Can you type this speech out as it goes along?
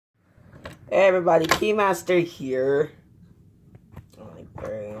Hey everybody, Keymaster here. Or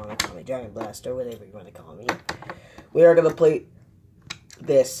you want to call me Dragon Blaster, whatever you want to call me. We are gonna play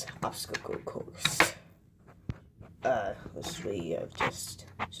this obstacle course. Which we have just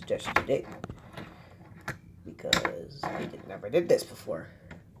suggested today because we never did this before.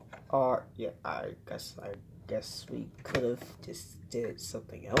 Or yeah, I guess we could have just did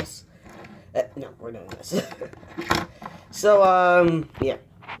something else. No, we're doing this. So yeah.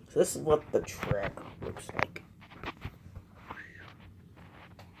 So this is what the track looks like.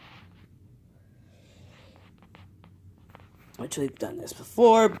 Which we've done this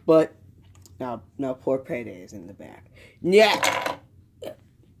before, but now poor Payday is in the back. Yeah.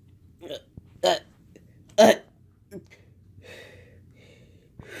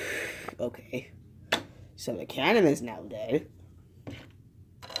 Okay. So the cannon is now dead.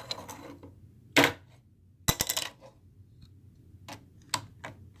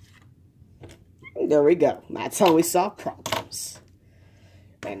 There we go. That's how we solve problems.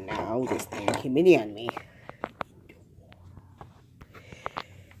 And now this thing can be the enemy.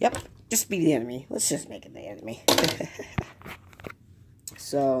 Yep, just be the enemy. Let's just make it the enemy.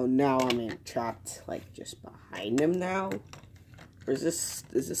 So now I'm trapped like just behind him now. Or is this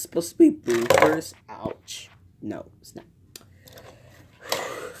supposed to be Boo first? Ouch. No, it's not.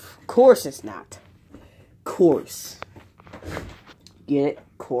 Of course it's not. Course. Get it?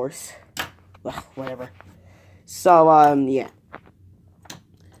 Course. Well, whatever. So, yeah.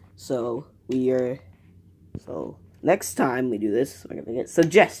 So, next time we do this, we're gonna get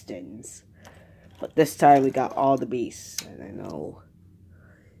suggestions. But this time we got all the beasts. And I know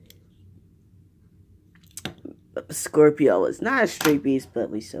Scorpio is not a straight beast,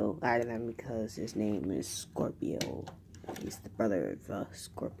 but we still added him because his name is Scorpio. He's the brother of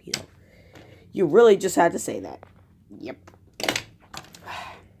Scorpio. You really just had to say that. Yep.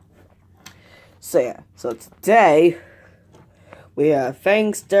 So yeah, so today we have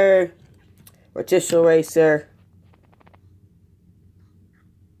Fangster, Rotitional Racer,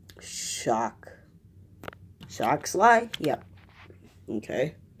 Shock Slide? Yep.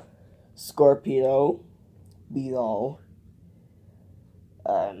 Okay. Scorpio, Beetle,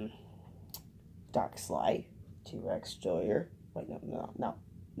 Dark Slide, T-Rex Joyer, wait, no,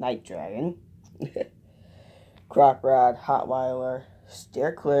 Night Dragon, Crocrod, Hotweiler,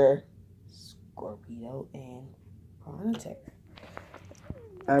 Steer Clear, Scorpio, and Piranha.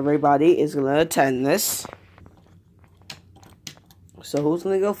 Everybody is going to attend this. So who's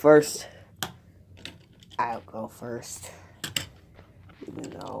going to go first? I'll go first.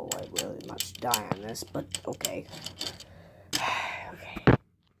 Even though I really must die on this, but okay. Okay.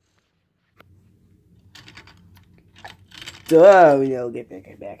 Oh, no, get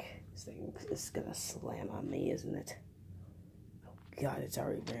back. This thing is going to slam on me, isn't it? Oh, God, it's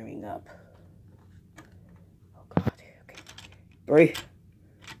already ramming up. Oh, God, okay. 3,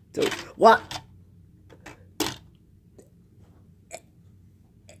 2, 1.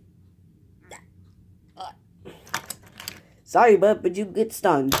 Sorry, bud, but you get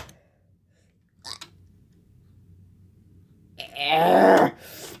stunned.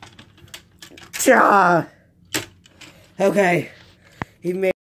 Okay. He made